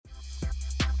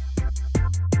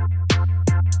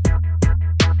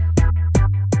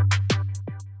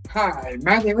Hi,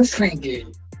 my name is Frankie.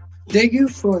 Thank you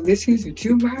for listening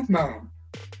to my mom.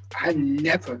 I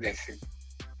never listen.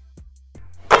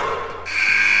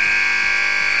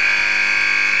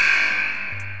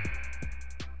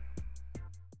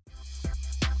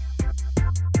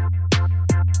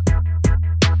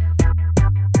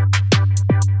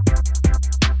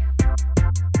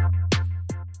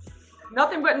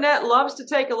 Nothing But Net loves to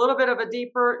take a little bit of a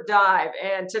deeper dive.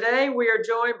 And today we are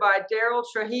joined by Daryl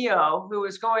Trujillo, who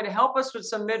is going to help us with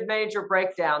some mid-major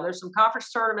breakdown. There's some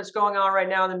conference tournaments going on right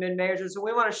now in the mid-majors, and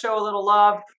we want to show a little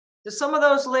love to some of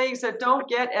those leagues that don't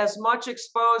get as much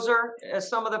exposure as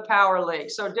some of the power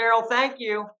leagues. So, Daryl, thank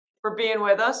you for being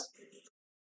with us.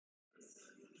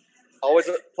 Always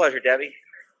a pleasure, Debbie.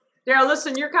 Daryl,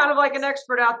 listen, you're kind of like an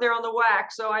expert out there on the WAC,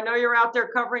 so I know you're out there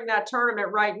covering that tournament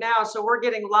right now. So we're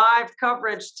getting live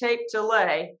coverage, tape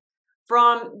delay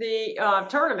from the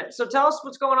tournament. So tell us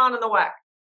what's going on in the WAC.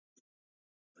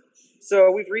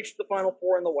 So we've reached the Final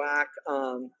Four in the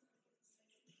WAC.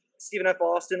 Stephen F.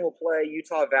 Austin will play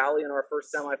Utah Valley in our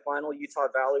first semifinal. Utah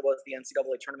Valley was the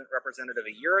NCAA tournament representative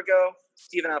a year ago.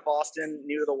 Stephen F. Austin,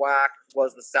 new to the WAC,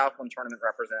 was the Southland tournament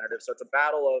representative. So it's a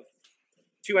battle of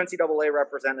two NCAA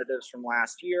representatives from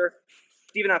last year.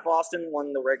 Stephen F. Austin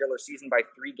won the regular season by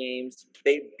 3 games.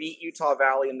 They beat Utah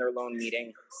Valley in their lone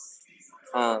meeting.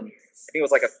 I think it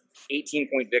was like a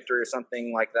 18-point victory or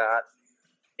something like that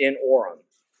in Orem.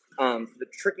 The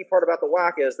tricky part about the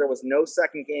WAC is there was no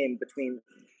second game between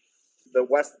the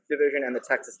West Division and the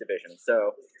Texas Division.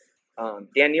 So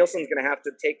Dan Nielsen's going to have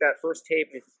to take that first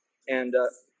tape and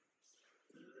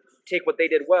take what they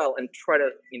did well and try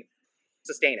to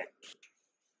sustain it.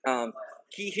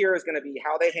 Key here is going to be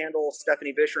how they handle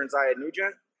Stephanie Vischer and Zaya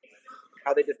Nugent,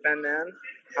 how they defend them,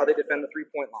 how they defend the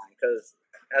three-point line, because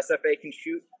SFA can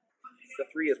shoot the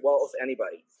three as well as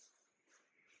anybody.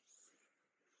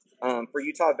 For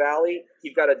Utah Valley,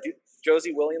 you've got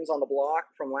Josie Williams on the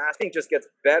block from last. I think just gets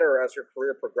better as her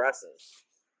career progresses.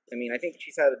 I mean, I think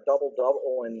she's had a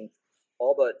double-double in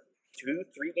all but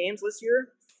 2-3 games this year.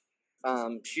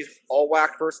 She's all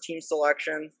WAC first team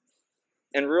selection,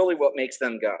 and really what makes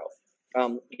them go.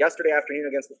 Yesterday afternoon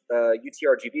against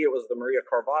UTRGV, it was the Maria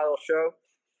Carvalho show.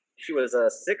 She was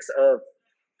 6 of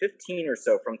 15 or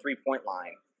so from three-point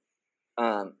line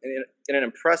in an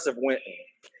impressive win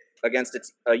against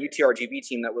a UTRGV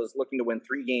team that was looking to win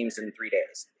 3 games in 3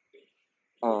 days.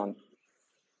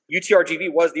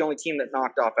 UTRGV was the only team that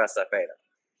knocked off SFA.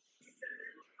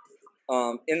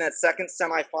 In that second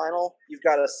semifinal, you've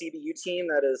got a CBU team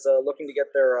that is looking to get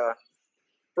their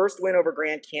first win over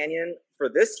Grand Canyon for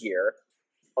this year,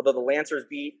 although the Lancers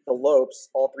beat the Lopes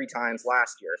all 3 times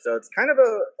last year. So it's kind of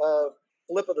a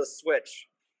flip of the switch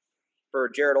for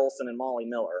Jared Olson and Molly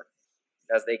Miller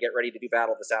as they get ready to do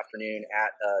battle this afternoon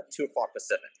at 2 o'clock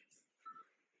Pacific.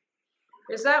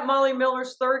 Is that Molly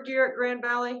Miller's 3rd year at Grand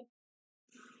Valley?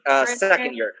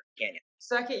 Second year at Canyon.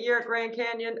 Second year at Grand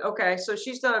Canyon? Okay, so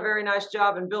she's done a very nice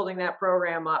job in building that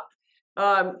program up.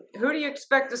 Who do you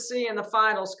expect to see in the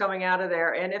finals coming out of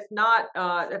there? And if not,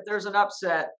 if there's an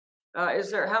upset,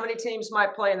 how many teams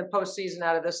might play in the postseason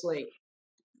out of this league?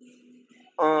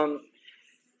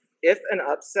 If an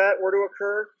upset were to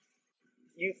occur,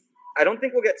 I don't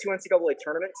think we'll get 2 NCAA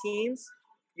tournament teams.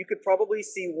 You could probably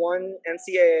see 1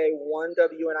 NCAA, 1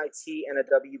 WNIT, and a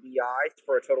WBI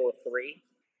for a total of 3.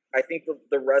 I think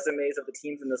the resumes of the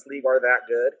teams in this league are that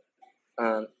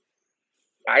good.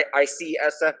 I see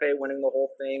SFA winning the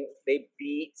whole thing. They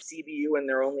beat CBU in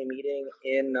their only meeting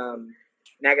in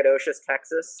Nacogdoches,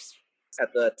 Texas,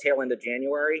 at the tail end of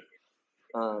January.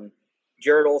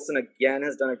 Jared Olson again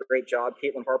has done a great job.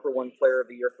 Caitlin Harper won Player of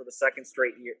the Year for the second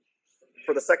straight year.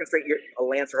 For the second straight year, a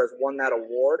Lancer has won that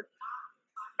award.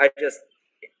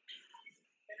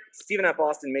 Stephen F.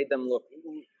 Austin made them look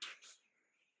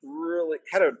really,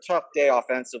 had a tough day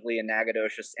offensively in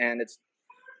Nacogdoches, and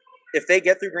if they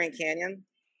get through Grand Canyon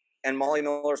and Molly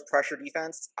Miller's pressure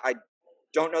defense, I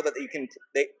don't know that they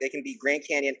can beat Grand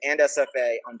Canyon and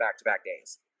SFA on back-to-back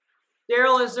days.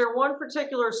 Daryl, is there one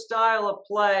particular style of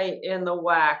play in the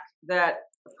WAC that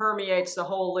permeates the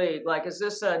whole league? Like, is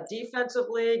this a defensive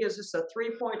league? Is this a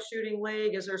three-point shooting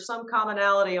league? Is there some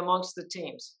commonality amongst the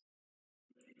teams?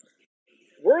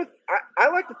 I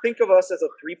like to think of us as a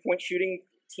three-point shooting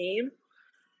team.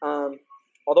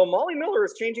 Although Molly Miller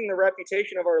is changing the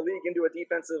reputation of our league into a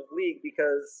defensive league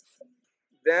because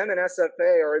them and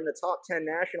SFA are in the top 10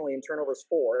 nationally in turnovers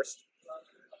forced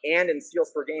and in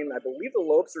steals per game. I believe the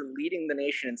Lopes are leading the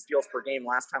nation in steals per game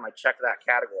last time I checked that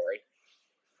category.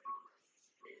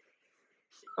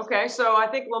 Okay, so I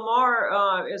think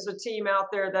Lamar is a team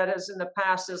out there that has in the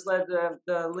past has led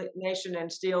the nation in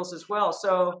steals as well.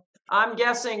 So I'm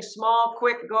guessing small,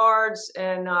 quick guards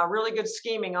and really good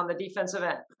scheming on the defensive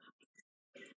end.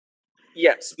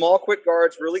 Yeah, small, quick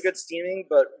guards, really good steaming,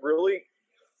 but really,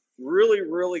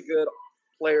 really good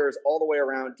players all the way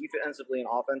around, defensively and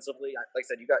offensively. Like I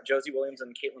said, you got Josie Williams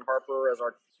and Caitlin Harper as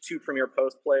our two premier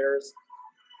post players.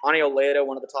 Ani Oleda,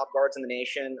 one of the top guards in the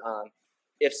nation.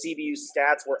 If CBU's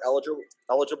stats were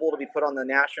eligible to be put on the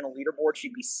national leaderboard,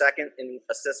 she'd be second in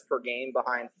assists per game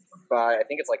by I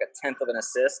think it's like a tenth of an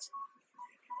assist.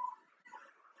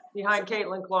 Behind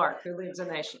Caitlin Clark, who leads the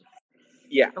nation.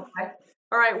 Yeah. Okay.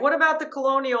 All right. What about the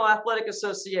Colonial Athletic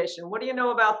Association? What do you know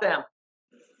about them?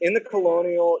 In the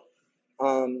Colonial,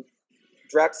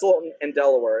 Drexel and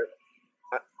Delaware,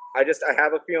 I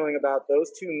have a feeling about those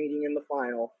two meeting in the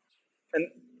final. And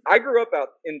I grew up out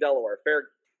in Delaware.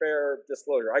 Fair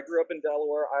disclosure. I grew up in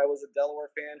Delaware. I was a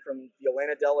Delaware fan from the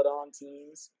Atlanta Deladon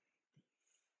teams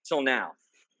till now.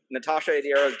 Natasha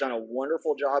Adair has done a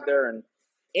wonderful job there, and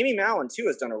Amy Mallon too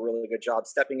has done a really good job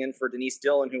stepping in for Denise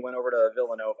Dillon, who went over to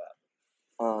Villanova.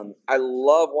 I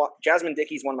love Jasmine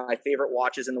Dickey's one of my favorite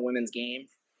watches in the women's game.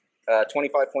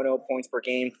 25.0 points per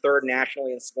game, third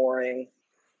nationally in scoring.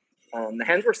 The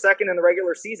Hens were second in the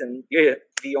regular season. Yeah,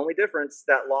 the only difference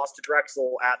that lost to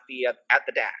Drexel at the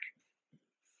DAC.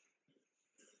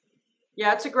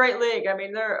 Yeah, it's a great league. I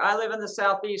mean, I live in the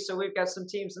Southeast, so we've got some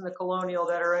teams in the Colonial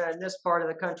that are in this part of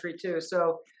the country too.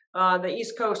 So the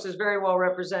East Coast is very well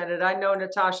represented. I know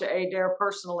Natasha Adair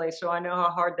personally, so I know how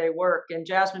hard they work. And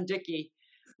Jasmine Dickey,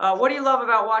 what do you love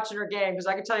about watching her game? Because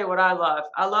I can tell you what I love.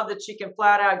 I love that she can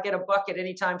flat out get a bucket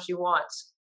anytime she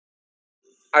wants.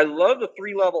 I love the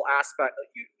three-level aspect.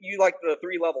 You like the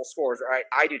three-level scores, right?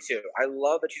 I do too. I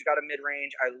love that she's got a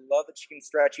mid-range. I love that she can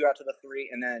stretch you out to the three,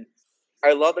 and then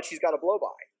I love that she's got a blow-by.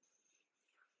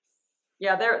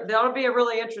 Yeah, that'll be a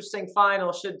really interesting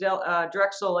final should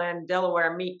Drexel and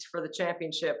Delaware meet for the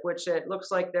championship, which it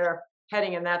looks like they're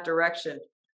heading in that direction.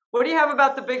 What do you have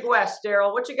about the Big West,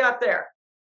 Daryl? What you got there?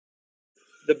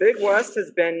 The Big West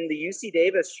has been the UC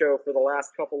Davis show for the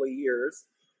last couple of years.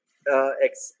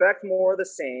 Expect more of the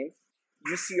same.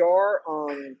 UCR,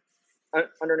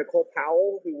 under Nicole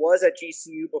Powell, who was at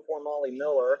GCU before Molly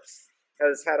Miller,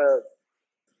 has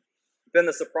been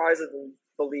the surprise of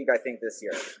the league, I think, this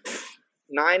year.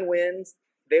 9 wins.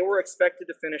 They were expected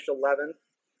to finish 11th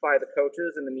by the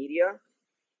coaches and the media.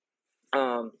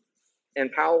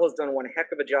 And Powell has done one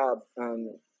heck of a job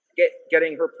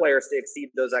getting her players to exceed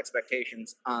those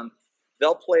expectations.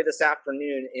 They'll play this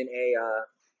afternoon in a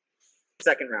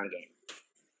second round game.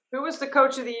 Who was the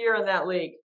coach of the year in that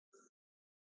league?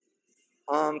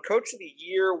 Coach of the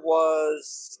year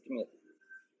was,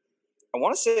 I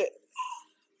want to say it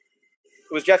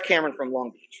was Jeff Cameron from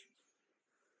Long Beach.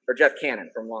 Or Jeff Cannon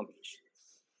from Long Beach.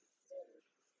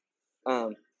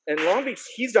 And Long Beach,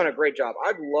 he's done a great job.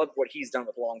 I've loved what he's done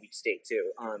with Long Beach State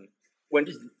too.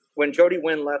 When Jody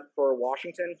Wynn left for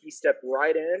Washington, he stepped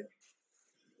right in.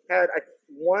 Had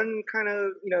one kind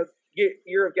of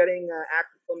year of getting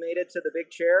acclimated to the big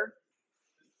chair,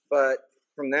 but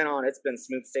from then on, it's been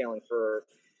smooth sailing for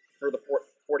the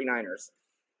 49ers.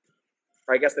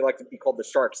 Or I guess they like to be called the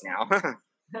Sharks now.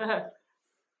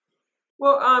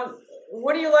 Well,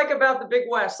 what do you like about the Big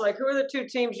West? Like, who are the two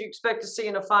teams you expect to see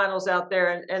in the finals out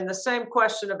there? And the same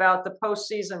question about the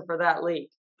postseason for that league.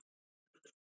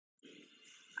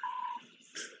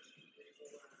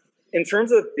 In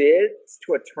terms of bids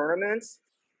to a tournament,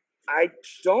 I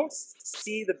don't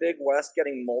see the Big West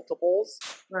getting multiples.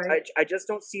 Right. I just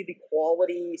don't see the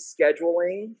quality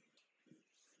scheduling.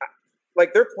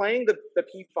 Like, they're playing the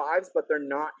P5s, but they're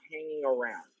not hanging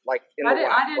around. Like I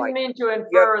didn't mean to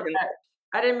infer that.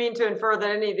 I didn't mean to infer that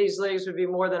any of these leagues would be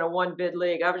more than a one bid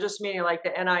league. I was just meaning like the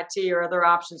NIT or other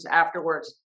options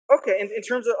afterwards. Okay, in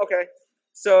terms of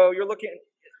so you're looking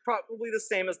probably the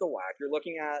same as the WAC. You're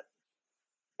looking at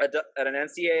an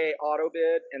NCAA auto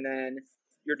bid, and then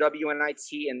your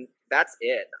WNIT, and that's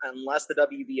it. Unless the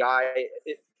WBI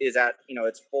is at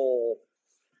its full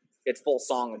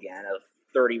song again of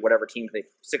 30 whatever teams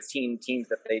 16 teams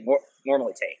that they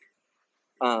normally take.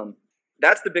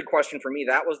 That's the big question for me.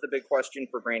 That was the big question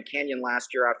for Grand Canyon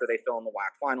last year after they fell in the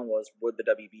WAC final was, would the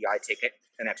WBI take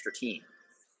an extra team?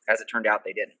 As it turned out,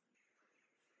 they didn't.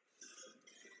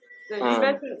 You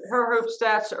mentioned Her Hoop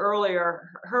Stats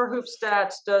earlier. Her Hoop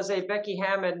Stats does a Becky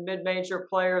Hammond Mid-Major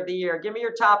Player of the Year. Give me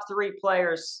your top 3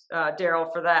 players,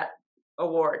 Daryl, for that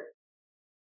award.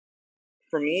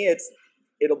 For me,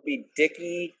 it'll be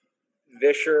Dickey,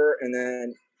 Vischer, and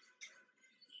then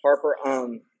Harper.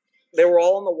 They were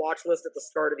all on the watch list at the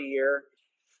start of the year.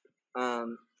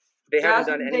 They haven't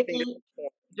done anything to this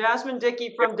point. Jasmine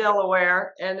Dickey from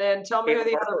Delaware, and then tell me who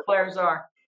the other players are.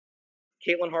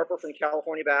 Caitlin Harper from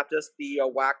California Baptist, the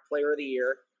WAC Player of the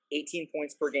Year, 18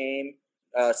 points per game,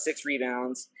 6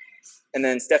 rebounds. And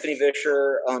then Stephanie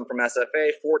Vischer from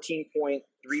SFA, 14.3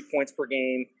 points per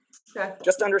game,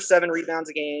 just under 7 rebounds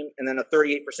a game, and then a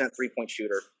 38% three-point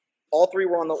shooter. All 3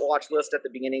 were on the watch list at the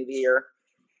beginning of the year.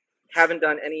 Haven't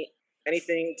done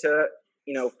anything to,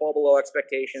 fall below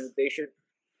expectations.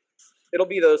 It'll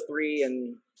be those 3,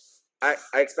 and I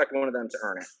expect one of them to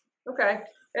earn it. Okay.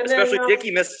 And especially then,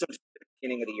 Dickey missed some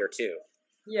beginning of the year too.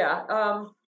 Yeah.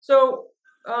 So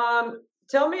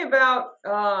tell me about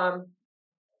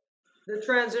the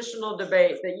transitional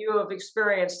debate that you have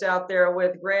experienced out there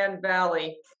with Grand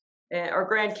Valley or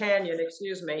Grand Canyon,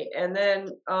 excuse me, and then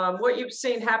what you've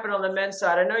seen happen on the men's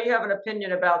side. I know you have an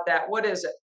opinion about that. What is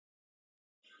it?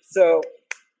 So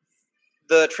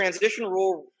the transition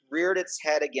rule reared its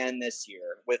head again this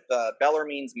year with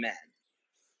Bellarmine's men.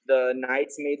 The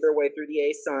Knights made their way through the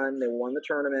A-Sun. They won the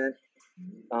tournament,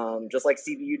 just like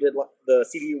the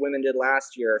CBU women did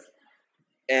last year.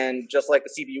 And just like the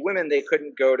CBU women, they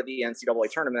couldn't go to the NCAA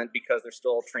tournament because they're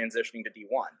still transitioning to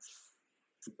D1.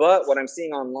 But what I'm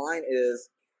seeing online is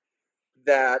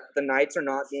that the Knights are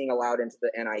not being allowed into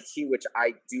the NIT, which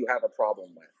I do have a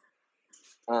problem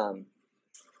with.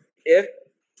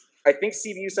 I think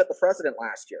CBU set the precedent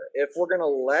last year. If we're going to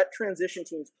let transition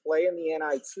teams play in the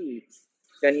NIT,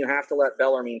 then you have to let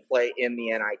Bellarmine play in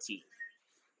the NIT.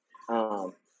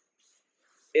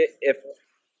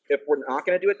 If we're not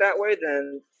going to do it that way,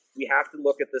 then we have to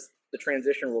look at the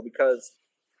transition rule, because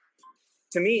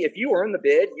to me, if you earn the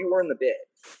bid, you earn the bid,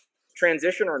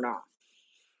 transition or not.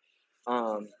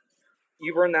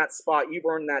 You've earned that spot. You've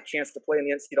earned that chance to play in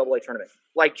the NCAA tournament.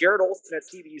 Like Jared Olson at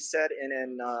CBU said in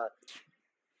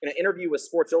an interview with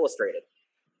Sports Illustrated.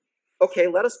 Okay,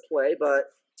 let us play, but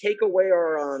take away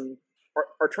our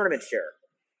tournament share.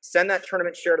 Send that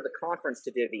tournament share to the conference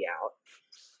to divvy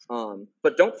out.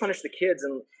 But don't punish the kids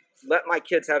and let my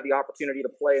kids have the opportunity to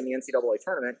play in the NCAA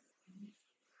tournament.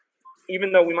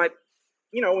 Even though we might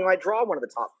draw one of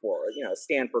the top 4,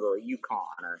 Stanford or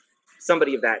UConn or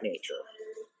somebody of that nature.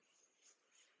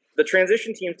 The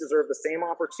transition teams deserve the same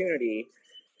opportunity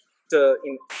to,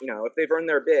 if they've earned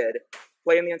their bid,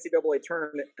 play in the NCAA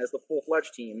tournament as the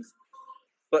full-fledged teams,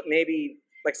 but maybe,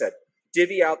 like I said,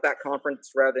 divvy out that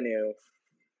conference revenue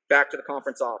back to the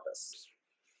conference office.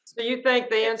 So you think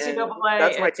the NCAA? And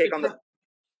that's my take on the.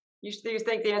 You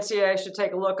think the NCAA should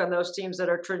take a look on those teams that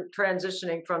are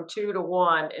transitioning from 2 to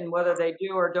 1, and whether they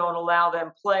do or don't allow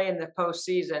them play in the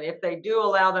postseason. If they do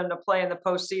allow them to play in the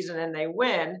postseason and they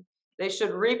win, they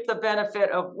should reap the benefit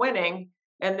of winning,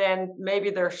 and then maybe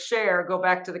their share go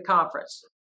back to the conference.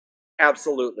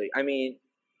 Absolutely. I mean,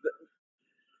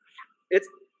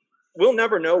 we'll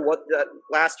never know what that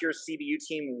last year's CBU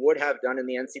team would have done in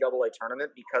the NCAA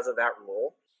tournament because of that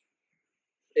rule.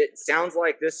 It sounds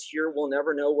like this year we'll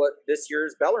never know what this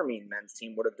year's Bellarmine men's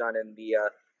team would have done in the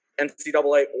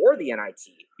NCAA or the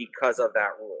NIT because of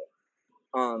that rule.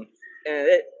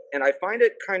 And I find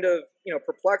it kind of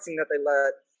perplexing that they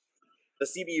let the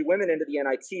CBU women into the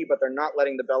NIT, but they're not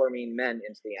letting the Bellarmine men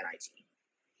into the NIT.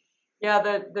 Yeah,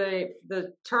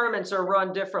 the tournaments are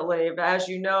run differently. As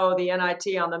you know, the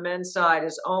NIT on the men's side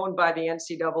is owned by the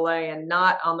NCAA and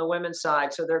not on the women's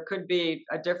side. So there could be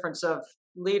a difference of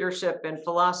leadership and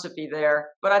philosophy there.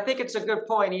 But I think it's a good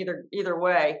point either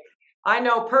way. I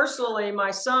know personally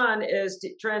my son is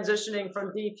transitioning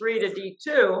from D3 to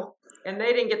D2, and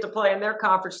they didn't get to play in their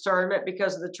conference tournament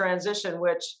because of the transition,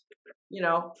 which,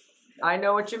 I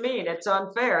know what you mean. It's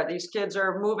unfair. These kids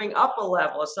are moving up a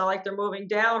level. It's not like they're moving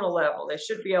down a level. They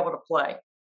should be able to play.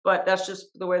 But that's just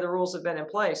the way the rules have been in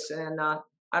place. And I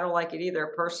don't like it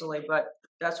either personally, but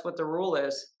that's what the rule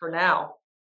is for now.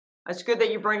 It's good that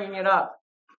you're bringing it up.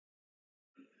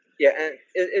 Yeah, and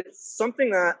it's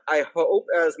something that I hope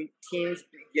as teams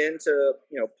begin to,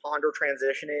 ponder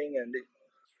transitioning and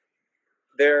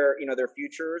their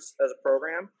futures as a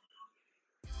program,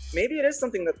 maybe it is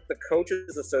something that the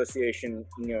Coaches Association,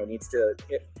 needs to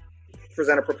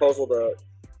present a proposal to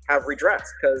have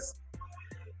redress. Because,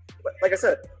 like I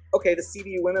said, okay, the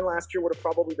CBU women last year would have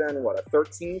probably been, a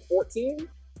 13, 14?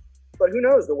 But who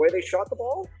knows? The way they shot the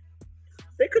ball,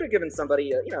 they could have given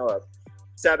somebody, a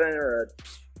 7 or a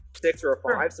 6 or a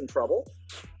 5 some trouble.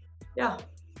 Yeah.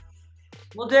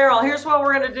 Well, Daryl, here's what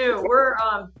we're going to do. We're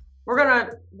going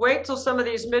to wait till some of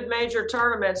these mid-major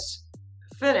tournaments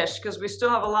finish, because we still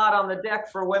have a lot on the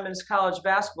deck for women's college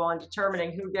basketball and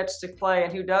determining who gets to play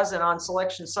and who doesn't on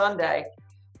Selection Sunday.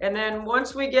 And then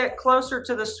once we get closer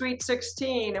to the Sweet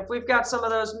 16, if we've got some of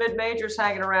those mid-majors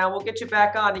hanging around, we'll get you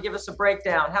back on to give us a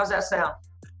breakdown. How's that sound?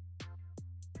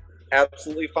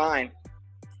 Absolutely fine.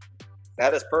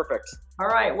 That is perfect. All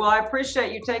right. Well, I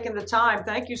appreciate you taking the time.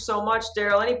 Thank you so much,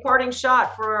 Daryl. Any parting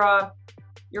shot for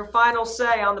your final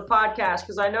say on the podcast?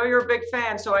 Because I know you're a big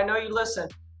fan, so I know you listen.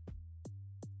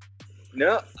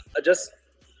 No, just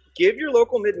give your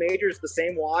local mid-majors the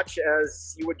same watch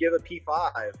as you would give a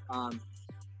P5.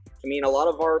 I mean, a lot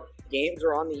of our games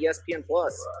are on the ESPN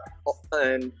Plus,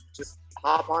 and just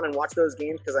hop on and watch those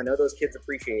games because I know those kids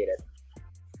appreciate it.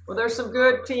 Well, there's some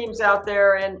good teams out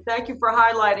there, and thank you for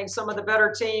highlighting some of the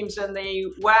better teams in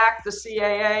the WAC, the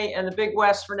CAA, and the Big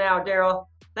West for now, Daryl.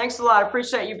 Thanks a lot. I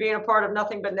appreciate you being a part of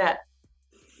Nothing But Net.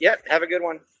 Yep, have a good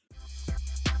one.